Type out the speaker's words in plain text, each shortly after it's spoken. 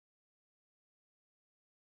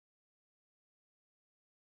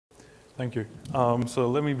Thank you. So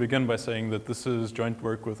let me begin by saying that this is joint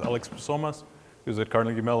work with Psomas, who's at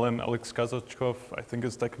Carnegie Mellon, Kazachkov, I think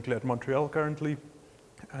is technically at Montreal currently,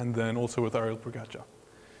 and then also with Ariel Procaccia.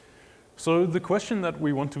 So the question that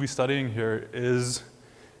we want to be studying here is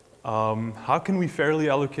how can we fairly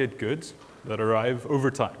allocate goods that arrive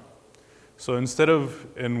over time? So instead of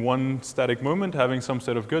in one static moment having some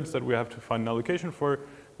set of goods that we have to find an allocation for,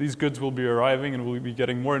 these goods will be arriving and we'll be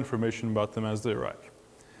getting more information about them as they arrive.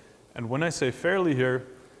 And when I say fairly here,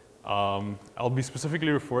 I'll be specifically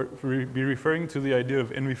referring to the idea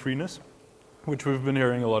of envy-freeness, which we've been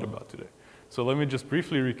hearing a lot about today. So let me just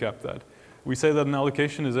briefly recap that. We say that an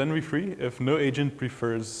allocation is envy-free if no agent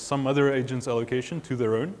prefers some other agent's allocation to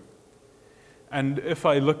their own. And if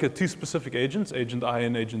I look at two specific agents, agent I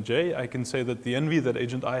and agent J, I can say that the envy that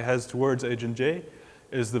agent I has towards agent J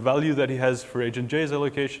is the value that he has for agent J's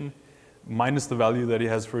allocation minus the value that he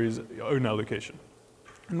has for his own allocation.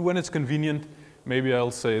 And when it's convenient, maybe I'll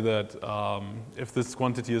say that if this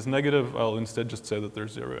quantity is negative, I'll instead just say that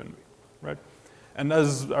there's zero envy, right? And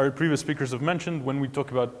as our previous speakers have mentioned, when we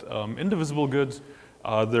talk about indivisible goods,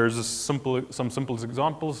 there's some simple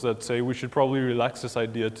examples that say we should probably relax this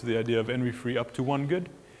idea to the idea of envy-free up to one good.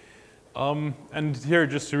 And here,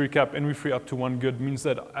 just to recap, envy-free up to one good means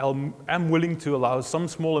that I'm willing to allow some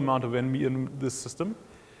small amount of envy in this system,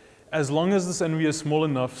 as long as this envy is small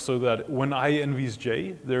enough so that when I envies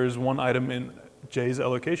J, there is one item in J's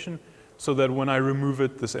allocation, so that when I remove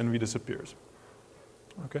it, this envy disappears.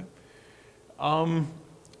 Okay.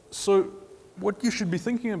 So what you should be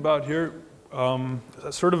thinking about here,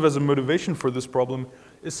 sort of as a motivation for this problem,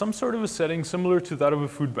 is some sort of a setting similar to that of a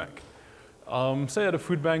food bank. Say at a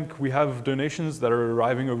food bank, we have donations that are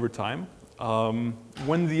arriving over time.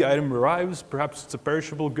 When the item arrives, perhaps it's a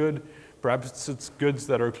perishable good, perhaps it's goods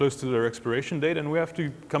that are close to their expiration date, and we have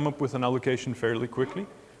to come up with an allocation fairly quickly.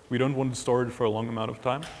 We don't want to store it for a long amount of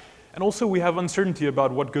time. And also, we have uncertainty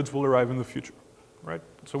about what goods will arrive in the future, right?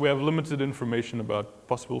 So we have limited information about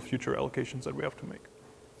possible future allocations that we have to make.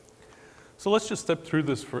 So let's just step through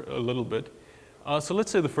this for a little bit. So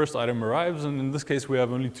let's say the first item arrives, and in this case, we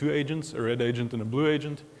have only two agents, a red agent and a blue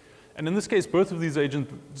agent. And in this case, both of these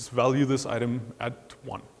agents value this item at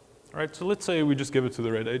 1. Right? So let's say we just give it to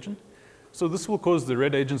the red agent. So this will cause the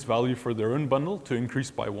red agent's value for their own bundle to increase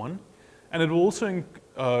by 1. And it will also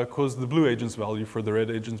cause the blue agent's value for the red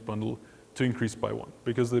agent's bundle to increase by 1,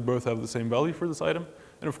 because they both have the same value for this item.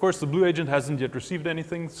 And of course, the blue agent hasn't yet received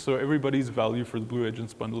anything, so everybody's value for the blue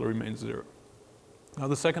agent's bundle remains 0. Now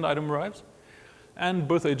the second item arrives, and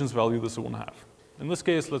both agents value this at 1/2. In this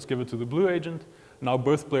case, let's give it to the blue agent. Now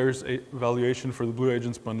both players' valuation for the blue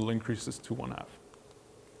agent's bundle increases to 1/2.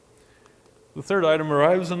 The third item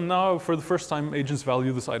arrives, and now for the first time, agents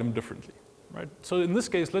value this item differently, right? So in this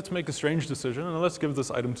case, let's make a strange decision, and let's give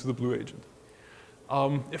this item to the blue agent.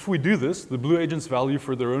 If we do this, the blue agent's value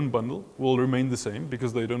for their own bundle will remain the same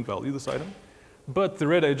because they don't value this item, but the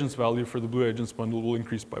red agent's value for the blue agent's bundle will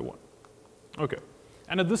increase by 1. Okay,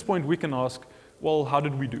 and at this point, we can ask, well, how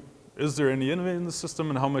did we do? Is there any envy in the system,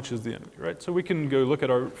 and how much is the envy, right? So we can go look at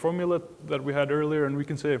our formula that we had earlier, and we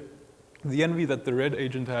can say the envy that the red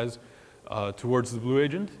agent has towards the blue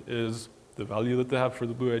agent is the value that they have for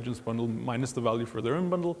the blue agent's bundle minus the value for their own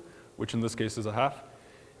bundle, which in this case is 1/2.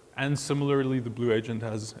 And similarly, the blue agent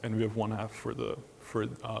has envy of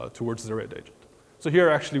 1/2 towards the red agent. So here,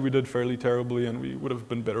 actually, we did fairly terribly, and we would have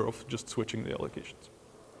been better off just switching the allocations.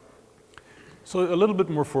 So a little bit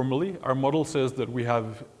more formally, our model says that we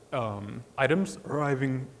have items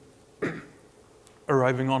arriving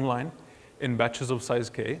online in batches of size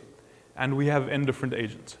k, and we have n different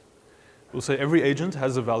agents. We'll say every agent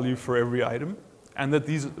has a value for every item, and that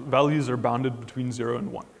these values are bounded between 0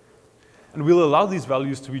 and 1. And we'll allow these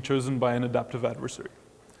values to be chosen by an adaptive adversary.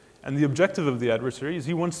 And the objective of the adversary is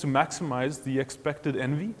he wants to maximize the expected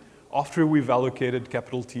envy after we've allocated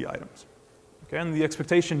capital T items. Okay? And the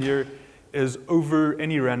expectation here is over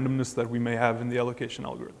any randomness that we may have in the allocation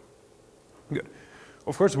algorithm. Good.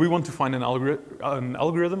 Of course, we want to find an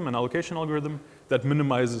allocation algorithm, that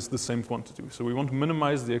minimizes the same quantity. So we want to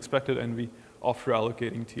minimize the expected envy after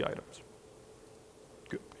allocating T items.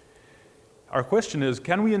 Good. Our question is,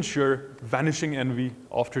 can we ensure vanishing envy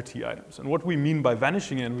after T items? And what we mean by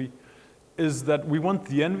vanishing envy is that we want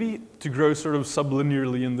the envy to grow sort of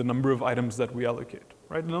sublinearly in the number of items that we allocate.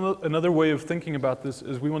 Right? Another way of thinking about this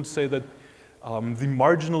is we want to say that the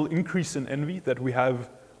marginal increase in envy that we have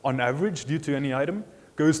on average due to any item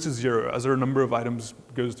goes to 0 as our number of items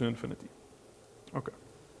goes to infinity. Okay.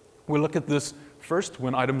 We'll look at this first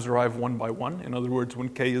when items arrive 1 by 1, in other words, when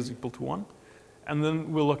k is equal to 1. And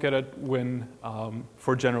then we'll look at it when,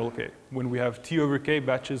 for general k, when we have T over k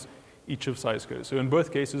batches each of size k. So in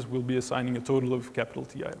both cases, we'll be assigning a total of capital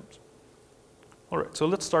T items. All right, so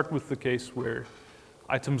let's start with the case where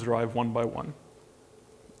items arrive one by one.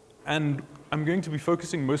 And I'm going to be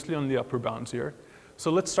focusing mostly on the upper bounds here.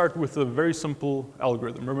 So let's start with a very simple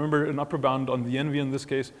algorithm. Remember, an upper bound on the NV in this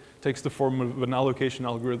case takes the form of an allocation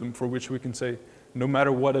algorithm for which we can say, no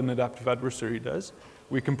matter what an adaptive adversary does,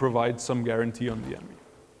 we can provide some guarantee on the NV.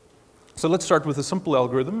 So let's start with a simple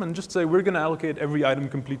algorithm and just say we're going to allocate every item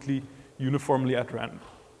completely uniformly at random,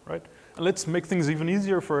 right? And let's make things even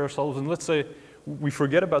easier for ourselves, and let's say we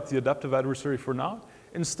forget about the adaptive adversary for now.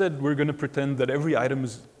 Instead, we're going to pretend that every item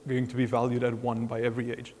is going to be valued at 1 by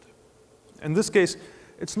every agent. In this case,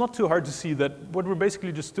 it's not too hard to see that what we're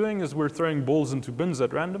basically just doing is we're throwing balls into bins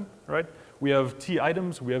at random, right? We have T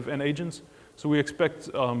items, we have N agents, so we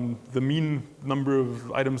expect the mean number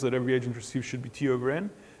of items that every agent receives should be T over N,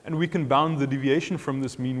 and we can bound the deviation from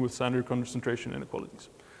this mean with standard concentration inequalities.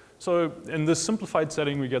 So in this simplified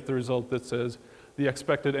setting, we get the result that says the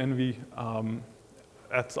expected NV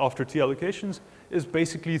after T allocations is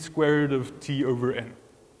basically square root of T over N.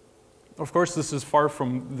 Of course, this is far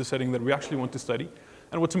from the setting that we actually want to study.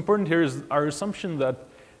 And what's important here is our assumption that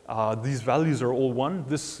these values are all 1.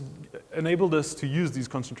 This enabled us to use these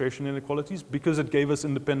concentration inequalities because it gave us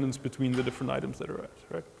independence between the different items that arrived,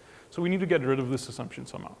 right? So we need to get rid of this assumption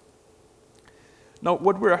somehow. Now,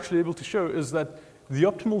 what we're actually able to show is that the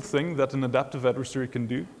optimal thing that an adaptive adversary can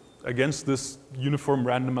do against this uniform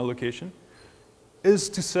random allocation is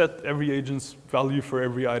to set every agent's value for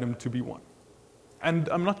every item to be 1. And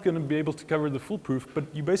I'm not going to be able to cover the full proof, but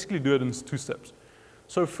you basically do it in 2 steps.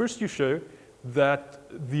 So first you show that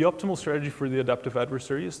the optimal strategy for the adaptive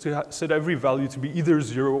adversary is to set every value to be either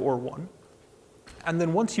 0 or 1. And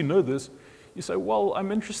then once you know this, you say, well,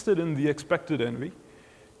 I'm interested in the expected NV.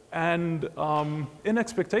 And in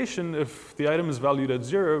expectation, if the item is valued at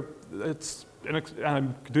 0, and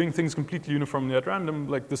I'm doing things completely uniformly at random,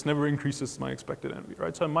 like this never increases my expected NV,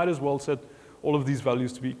 right? So I might as well set all of these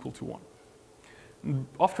values to be equal to 1. And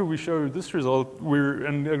after we show this result, we're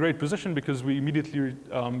in a great position because we immediately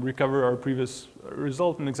recover our previous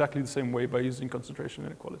result in exactly the same way by using concentration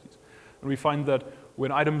inequalities. And we find that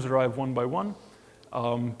when items arrive 1 by 1,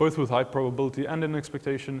 both with high probability and in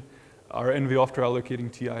expectation, our NV after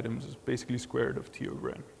allocating T items is basically square root of T over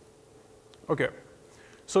N. Okay.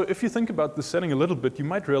 So if you think about the setting a little bit, you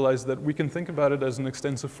might realize that we can think about it as an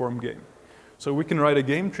extensive form game. So we can write a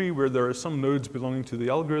game tree where there are some nodes belonging to the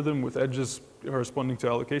algorithm with edges corresponding to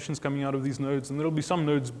allocations coming out of these nodes, and there'll be some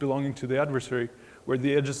nodes belonging to the adversary where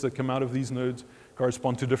the edges that come out of these nodes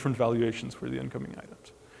correspond to different valuations for the incoming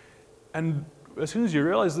items. And as soon as you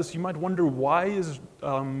realize this, you might wonder, why is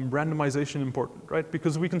randomization important, right?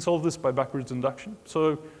 Because we can solve this by backwards induction,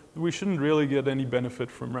 so we shouldn't really get any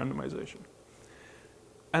benefit from randomization.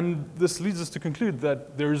 And this leads us to conclude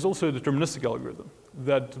that there is also a deterministic algorithm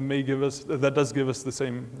that does give us the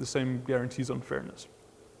same guarantees on fairness.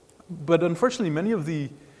 But unfortunately, many of the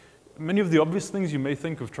obvious things you may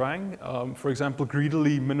think of trying, for example,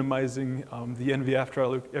 greedily minimizing the NV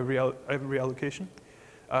after every allocation,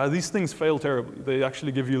 these things fail terribly. They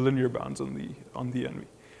actually give you linear bounds on the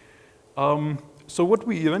NV. So what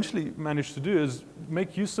we eventually managed to do is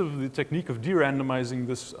make use of the technique of de-randomizing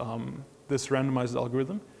this randomized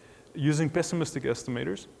algorithm using pessimistic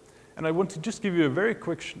estimators. And I want to just give you a very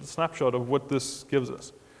quick snapshot of what this gives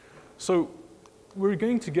us. So we're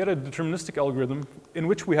going to get a deterministic algorithm in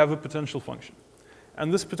which we have a potential function.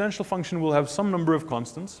 And this potential function will have some number of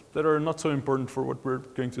constants that are not so important for what we're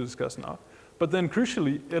going to discuss now. But then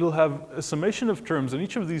crucially, it'll have a summation of terms, and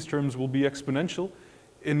each of these terms will be exponential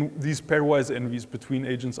in these pairwise NVs between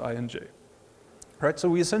agents I and j. Right? So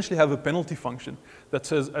we essentially have a penalty function that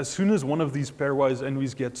says as soon as one of these pairwise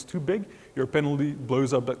NVs gets too big, your penalty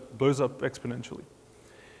blows up exponentially.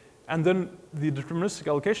 And then the deterministic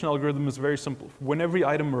allocation algorithm is very simple. When every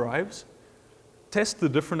item arrives, test the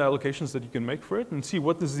different allocations that you can make for it and see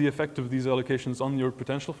what is the effect of these allocations on your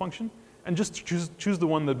potential function, and just choose the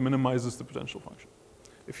one that minimizes the potential function.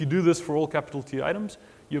 If you do this for all capital T items,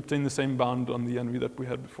 you obtain the same bound on the NV that we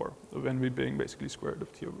had before, of NV being basically square root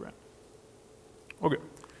of T over N. Okay.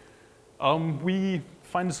 We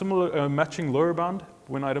find a similar matching lower bound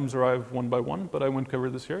when items arrive 1 by 1, but I won't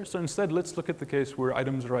cover this here. So instead, let's look at the case where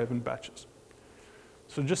items arrive in batches.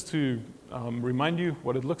 So just to remind you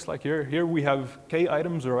what it looks like here, here we have k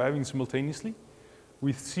items arriving simultaneously.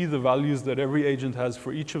 We see the values that every agent has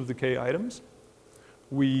for each of the k items.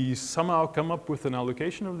 We somehow come up with an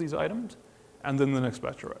allocation of these items, and then the next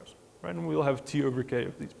batch arrives, right? And we'll have T over k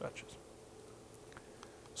of these batches.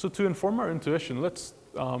 So to inform our intuition, let's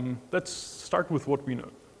start with what we know.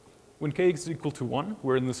 When k is equal to 1,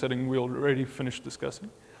 we're in the setting we already finished discussing,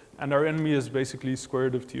 and our envy is basically square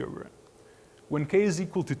root of t over n. When k is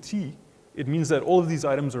equal to t, it means that all of these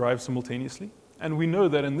items arrive simultaneously, and we know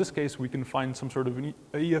that in this case we can find some sort of an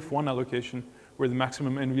EF1 allocation where the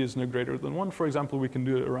maximum envy is no greater than 1. For example, we can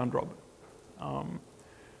do it around robin.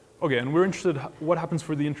 Okay, and we're interested in what happens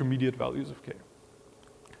for the intermediate values of k.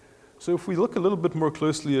 So if we look a little bit more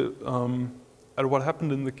closely at what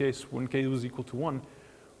happened in the case when k was equal to 1,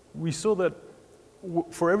 we saw that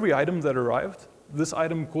for every item that arrived, this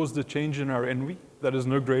item caused a change in our envy that is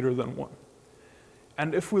no greater than 1.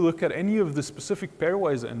 And if we look at any of the specific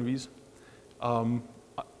pairwise envies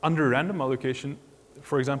under random allocation,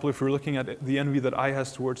 for example, if we're looking at the envy that I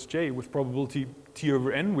has towards j with probability t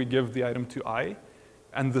over n, we give the item to I,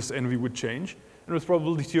 and this envy would change. And with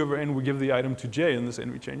probability t over n, we give the item to j, and this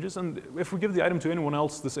envy changes. And if we give the item to anyone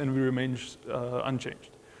else, this envy remains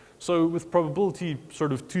unchanged. So with probability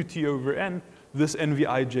sort of 2t over n, this envy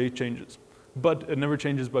ij changes. But it never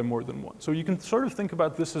changes by more than 1. So you can sort of think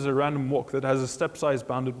about this as a random walk that has a step size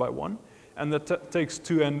bounded by 1, and that takes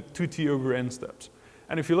 2t over n steps.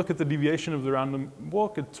 And if you look at the deviation of the random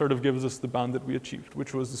walk, it sort of gives us the bound that we achieved,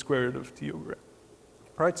 which was the square root of t over n.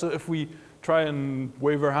 Right, so if we try and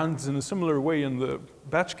wave our hands in a similar way in the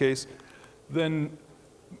batch case, then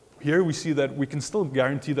here we see that we can still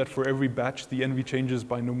guarantee that for every batch, the envy changes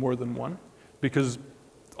by no more than 1, because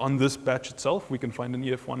on this batch itself, we can find an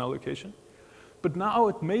EF1 allocation. But now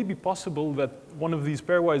it may be possible that one of these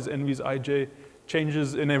pairwise envies ij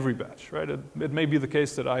changes in every batch, right? It may be the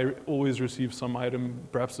case that I always receive some item,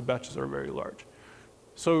 perhaps the batches are very large.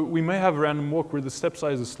 So we may have a random walk where the step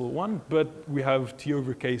size is still 1, but we have t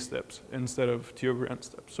over k steps instead of t over n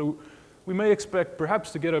steps. So we may expect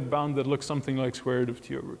perhaps to get a bound that looks something like square root of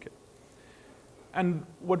t over k. And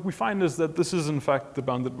what we find is that this is in fact the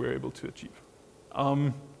bound that we're able to achieve.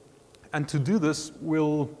 And to do this,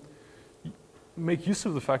 we'll make use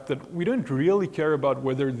of the fact that we don't really care about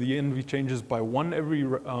whether the envy changes by 1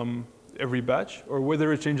 every batch or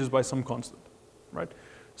whether it changes by some constant, right?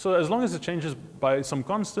 So as long as it changes by some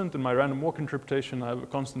constant in my random walk interpretation, I have a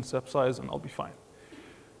constant step size and I'll be fine.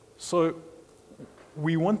 So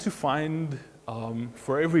we want to find,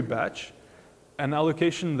 for every batch, an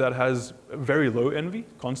allocation that has very low envy,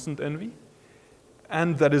 constant envy,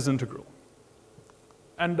 and that is integral.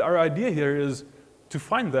 And our idea here is to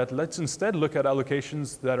find that, let's instead look at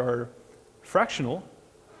allocations that are fractional,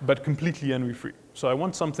 but completely envy-free. So I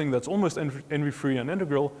want something that's almost envy-free and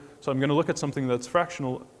integral, so I'm going to look at something that's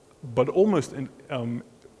fractional, but almost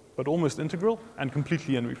integral and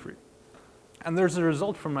completely envy-free. And there's a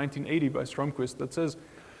result from 1980 by Stromquist that says,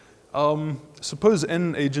 suppose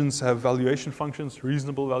n agents have valuation functions,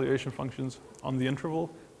 reasonable valuation functions on the interval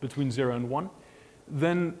between 0 and 1,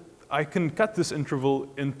 then I can cut this interval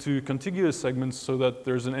into contiguous segments so that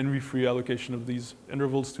there's an envy-free allocation of these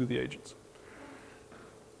intervals to the agents.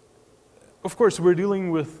 Of course, we're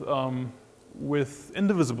dealing with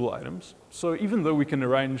indivisible items. So even though we can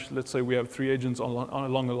arrange, let's say we have 3 agents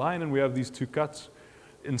along a line and we have these 2 cuts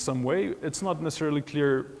in some way, it's not necessarily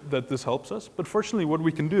clear that this helps us. But fortunately, what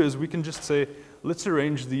we can do is we can just say, let's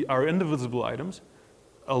arrange our indivisible items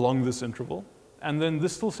along this interval. And then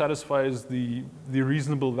this still satisfies the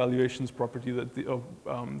reasonable valuations property that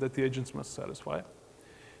the agents must satisfy.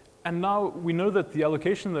 And now we know that the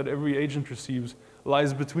allocation that every agent receives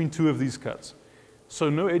lies between 2 of these cuts. So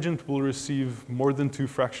no agent will receive more than 2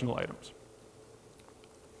 fractional items.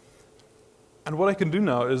 And what I can do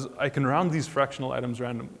now is I can round these fractional items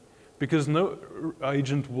randomly, because no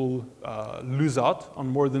agent will lose out on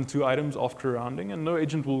more than 2 items after rounding, and no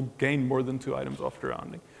agent will gain more than 2 items after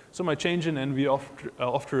rounding. So my change in envy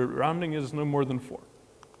after rounding is no more than 4.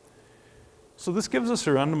 So this gives us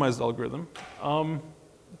a randomized algorithm.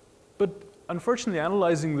 But unfortunately,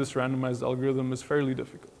 analyzing this randomized algorithm is fairly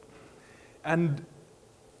difficult. And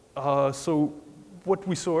so what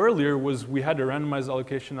we saw earlier was we had a randomized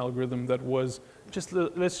allocation algorithm that was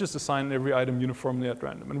let's just assign every item uniformly at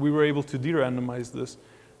random. And we were able to de-randomize this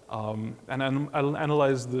and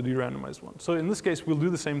analyze the de-randomized one. So in this case, we'll do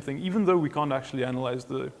the same thing, even though we can't actually analyze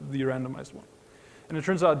the randomized one. And it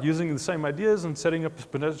turns out using the same ideas and setting up a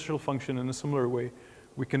potential function in a similar way,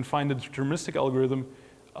 we can find a deterministic algorithm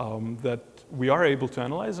that we are able to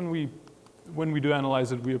analyze. And when we do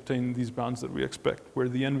analyze it, we obtain these bounds that we expect, where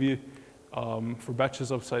the envy for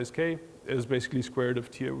batches of size k is basically square root of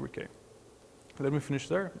t over k. Let me finish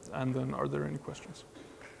there, and then are there any questions?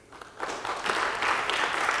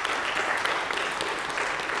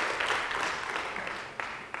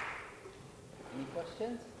 Any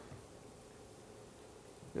questions?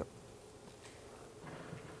 Yep.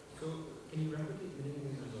 So can you replicate many of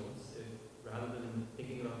these results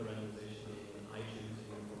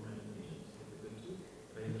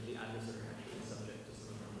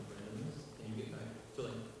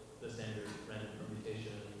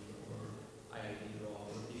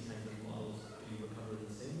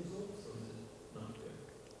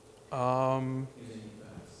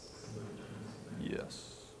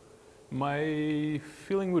Yes. My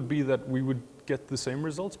feeling would be that we would get the same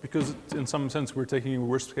results because in some sense we're taking a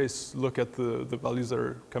worst case look at the values that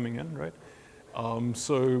are coming in, right?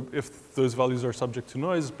 So if those values are subject to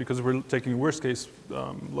noise, because we're taking a worst case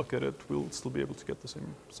look at it, we'll still be able to get the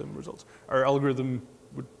same results. Our algorithm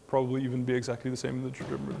would probably even be exactly the same in the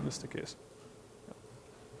deterministic case. Yeah.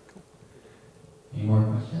 Cool. Any more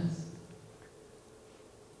questions?